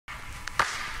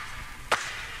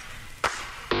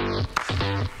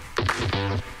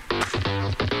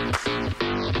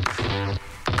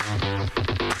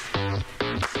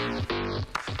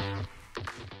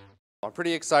I'm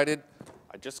pretty excited.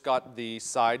 I just got the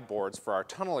side boards for our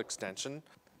tunnel extension,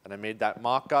 and I made that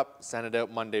mock-up, sent it out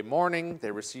Monday morning.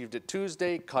 They received it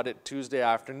Tuesday, cut it Tuesday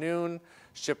afternoon,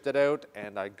 shipped it out,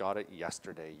 and I got it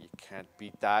yesterday. You can't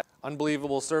beat that.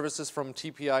 Unbelievable services from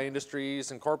TPI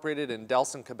Industries Incorporated in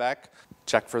Delson, Quebec.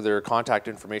 Check for their contact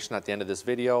information at the end of this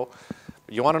video.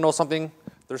 You want to know something?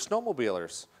 They're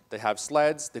snowmobilers. They have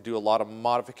sleds, they do a lot of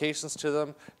modifications to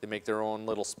them, they make their own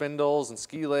little spindles and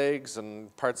ski legs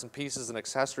and parts and pieces and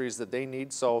accessories that they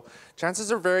need, so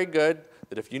chances are very good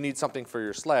that if you need something for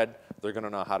your sled, they're going to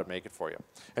know how to make it for you.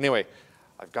 Anyway,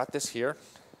 I've got this here.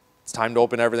 It's time to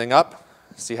open everything up,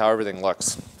 see how everything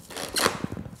looks.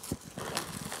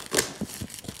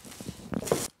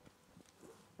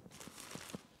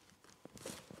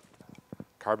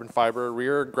 Carbon fiber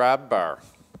rear grab bar.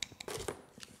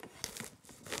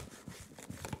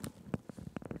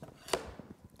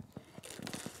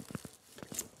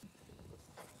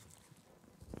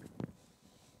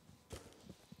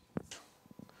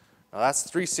 Now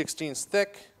that's 3/16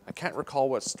 thick. I can't recall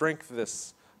what strength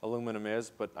this aluminum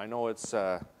is, but I know it's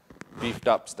beefed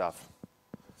up stuff.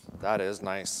 That is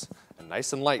nice. And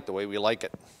nice and light the way we like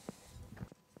it.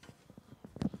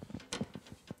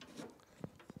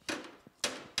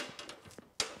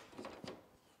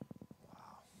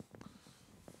 Wow.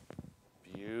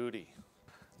 Beauty.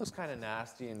 Looks kind of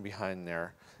nasty in behind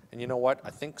there. And you know what?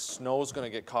 I think snow's going to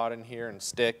get caught in here and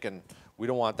stick, and we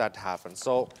don't want that to happen.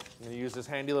 So I'm going to use this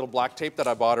handy little black tape that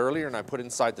I bought earlier and I put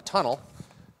inside the tunnel.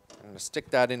 I'm going to stick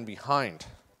that in behind.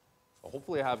 So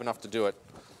hopefully I have enough to do it.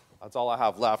 That's all I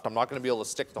have left. I'm not going to be able to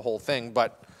stick the whole thing,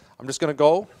 but I'm just going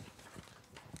to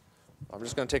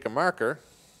take a marker,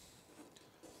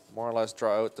 more or less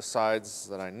draw out the sides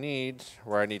that I need,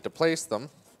 where I need to place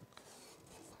them.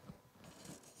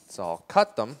 So I'll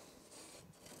cut them,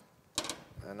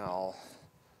 and I'll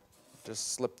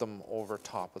just slip them over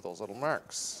top of those little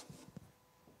marks.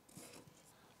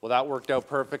 Well, that worked out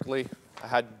perfectly. I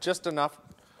had just enough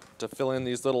to fill in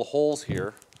these little holes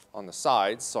here on the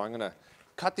sides, so I'm going to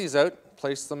cut these out,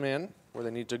 place them in where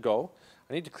they need to go.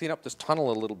 I need to clean up this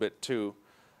tunnel a little bit too.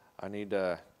 I need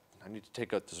to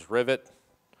take out this rivet.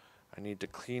 I need to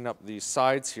clean up these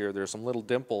sides here. There's some little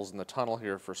dimples in the tunnel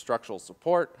here for structural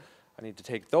support. I need to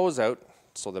take those out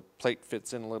so the plate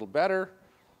fits in a little better,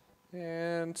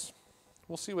 and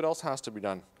we'll see what else has to be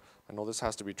done. I know this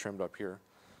has to be trimmed up here,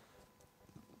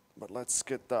 but let's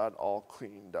get that all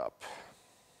cleaned up.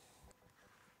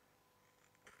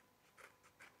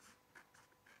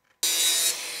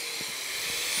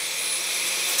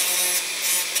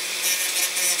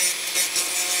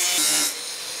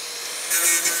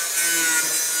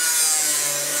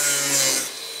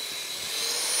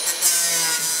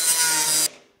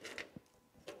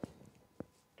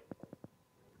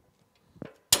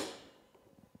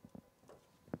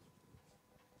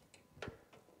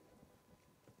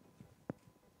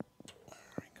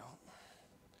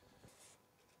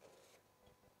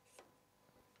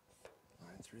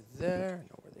 Through there,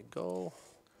 know where they go.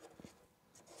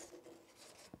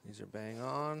 These are bang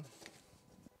on.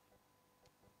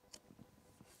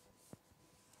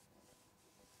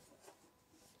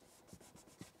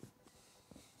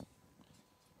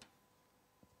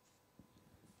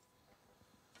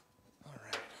 All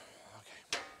right,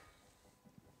 okay.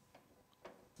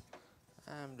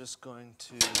 I'm just going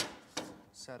to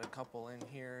set a couple in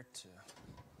here to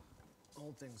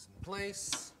hold things in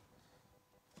place.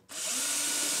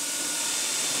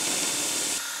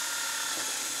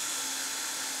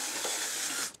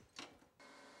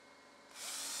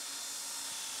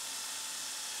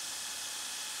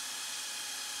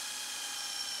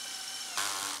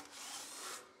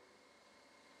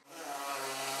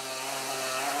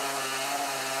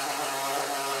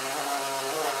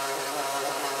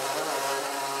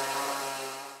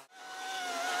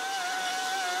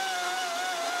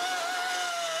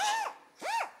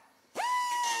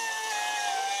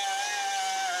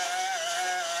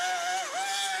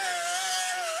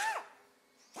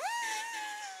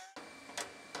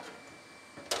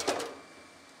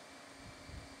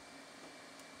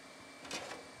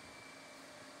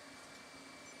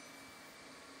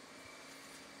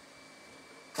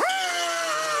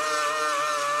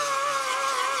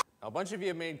 A bunch of you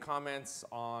have made comments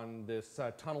on this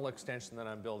tunnel extension that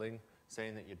I'm building,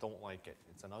 saying that you don't like it.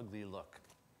 It's an ugly look.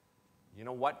 You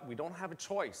know what? We don't have a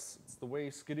choice. It's the way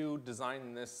Skidoo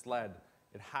designed this sled.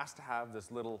 It has to have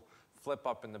this little flip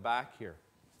up in the back here,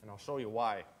 and I'll show you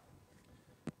why.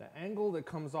 The angle that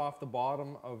comes off the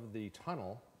bottom of the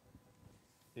tunnel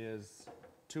is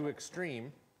too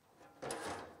extreme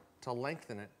to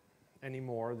lengthen it any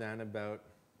more than about,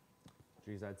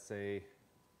 geez, I'd say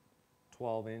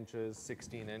 12 inches,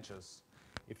 16 inches.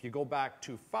 If you go back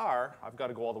too far, I've got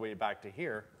to go all the way back to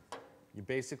here, you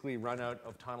basically run out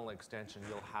of tunnel extension.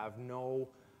 You'll have no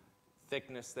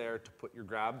thickness there to put your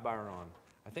grab bar on.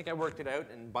 I think I worked it out,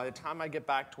 and by the time I get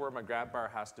back to where my grab bar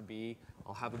has to be,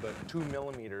 I'll have about 2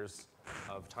 millimeters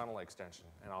of tunnel extension,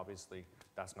 and obviously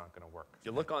that's not going to work. If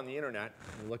you look on the internet,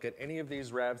 and you look at any of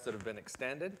these revs that have been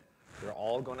extended, they're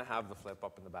all going to have the flip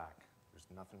up in the back. There's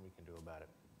nothing we can do about it.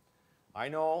 I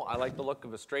know I like the look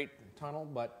of a straight tunnel,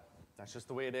 but that's just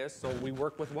the way it is, so we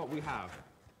work with what we have.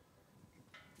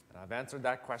 And I've answered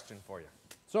that question for you.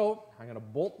 So I'm going to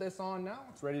bolt this on now.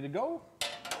 It's ready to go.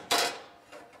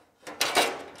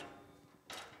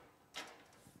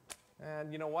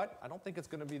 And you know what? I don't think it's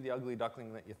going to be the ugly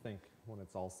duckling that you think when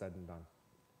it's all said and done.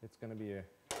 It's going to be a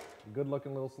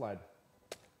good-looking little sled.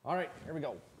 All right, here we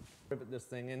go. Rivet this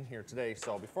thing in here today.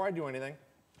 So before I do anything,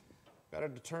 I've got to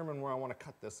determine where I want to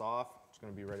cut this off. It's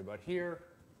going to be right about here.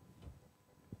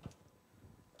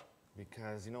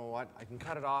 Because you know what? I can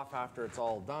cut it off after it's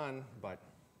all done, but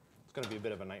it's going to be a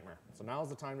bit of a nightmare. So now's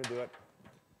the time to do it.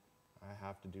 I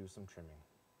have to do some trimming.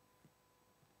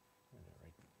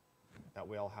 That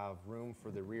way I'll have room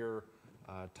for the rear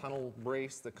tunnel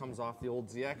brace that comes off the old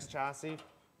ZX chassis,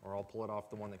 or I'll pull it off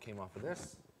the one that came off of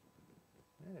this.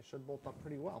 And it should bolt up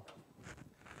pretty well.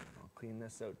 I'll clean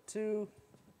this out too.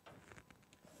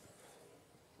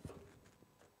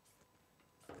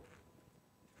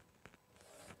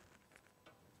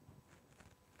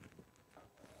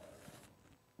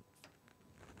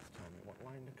 Tell me what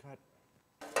line to cut.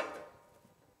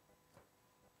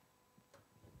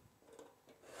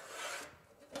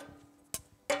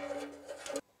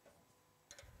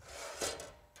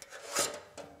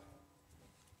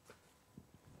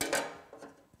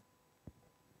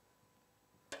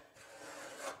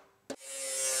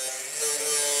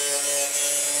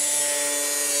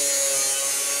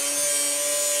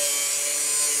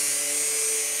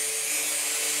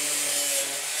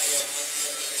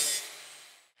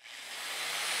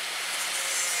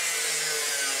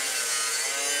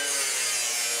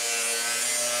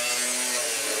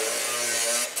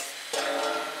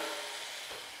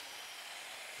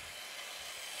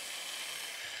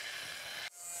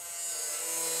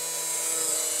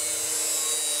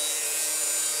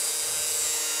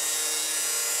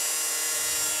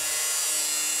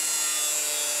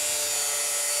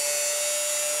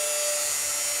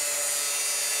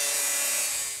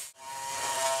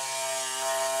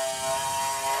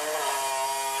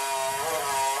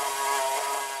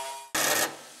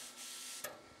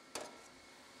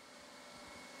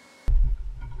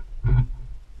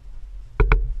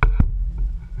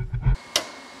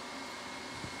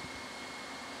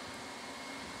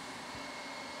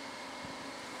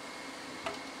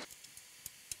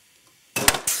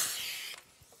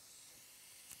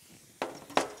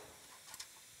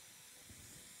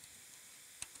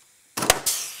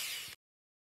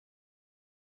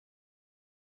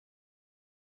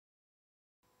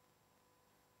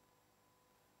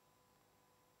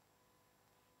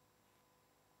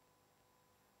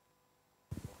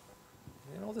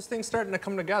 You know, this thing's starting to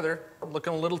come together.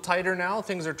 Looking a little tighter now.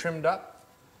 Things are trimmed up.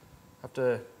 Have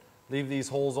to leave these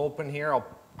holes open here.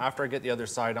 After I get the other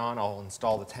side on, I'll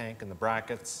install the tank and the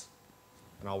brackets,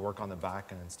 and I'll work on the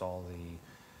back and install the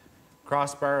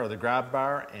crossbar or the grab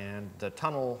bar and the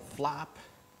tunnel flap.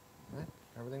 Right,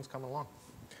 everything's coming along.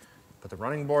 Put the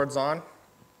running boards on,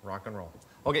 rock and roll.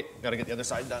 Okay, gotta get the other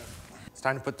side done. It's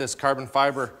time to put this carbon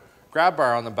fiber grab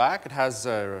bar on the back. It has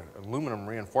aluminum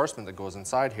reinforcement that goes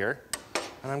inside here.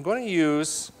 And I'm going to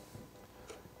use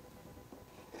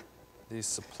these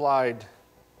supplied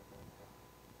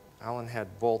Allen head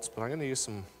bolts, but I'm going to use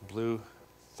some blue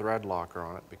thread locker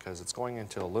on it because it's going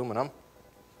into aluminum.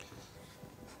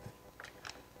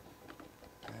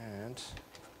 And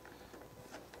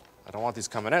I don't want these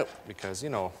coming out because, you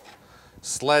know,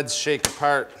 sleds shake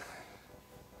apart.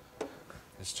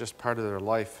 It's just part of their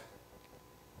life.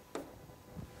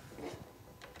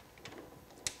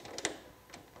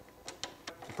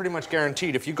 Pretty much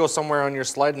guaranteed if you go somewhere on your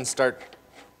sled and start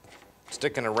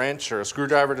sticking a wrench or a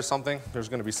screwdriver to something, there's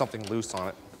going to be something loose on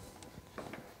it.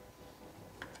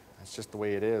 That's just the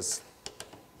way it is.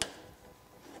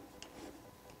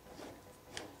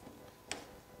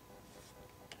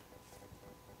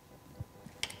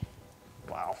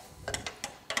 Wow.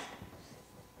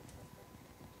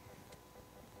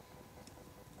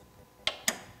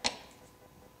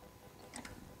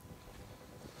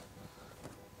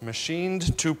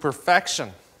 Machined to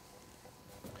perfection.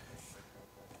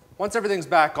 Once everything's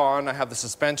back on, I have the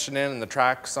suspension in and the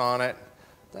tracks on it.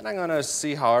 Then I'm gonna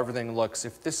see how everything looks.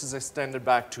 If this is extended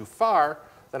back too far,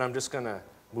 then I'm just gonna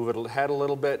move it ahead a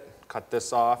little bit, cut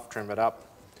this off, trim it up,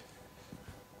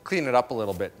 clean it up a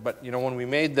little bit. But you know, when we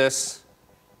made this,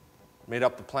 made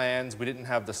up the plans, we didn't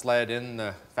have the sled in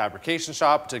the fabrication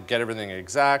shop to get everything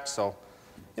exact. So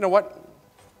you know what?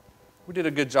 We did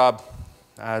a good job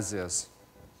as is.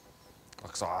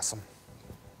 Looks awesome.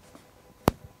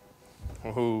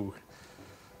 Ooh.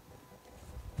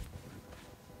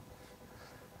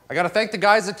 I got to thank the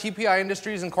guys at TPI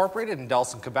Industries Incorporated in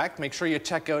Delson, Quebec. Make sure you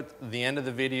check out the end of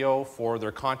the video for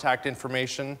their contact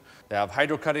information. They have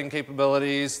hydrocutting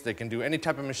capabilities. They can do any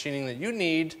type of machining that you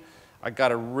need. I got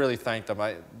to really thank them.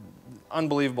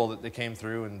 Unbelievable that they came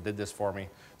through and did this for me.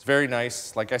 It's very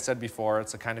nice. Like I said before,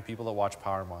 it's the kind of people that watch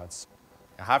PowerModz.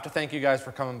 I have to thank you guys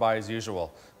for coming by as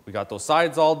usual. We got those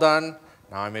sides all done.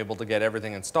 Now I'm able to get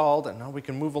everything installed, and now we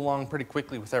can move along pretty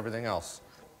quickly with everything else.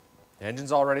 The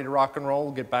engine's all ready to rock and roll.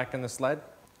 We'll get back in the sled.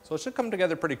 So it should come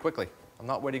together pretty quickly. I'm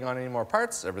not waiting on any more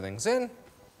parts. Everything's in.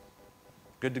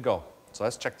 Good to go. So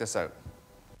let's check this out.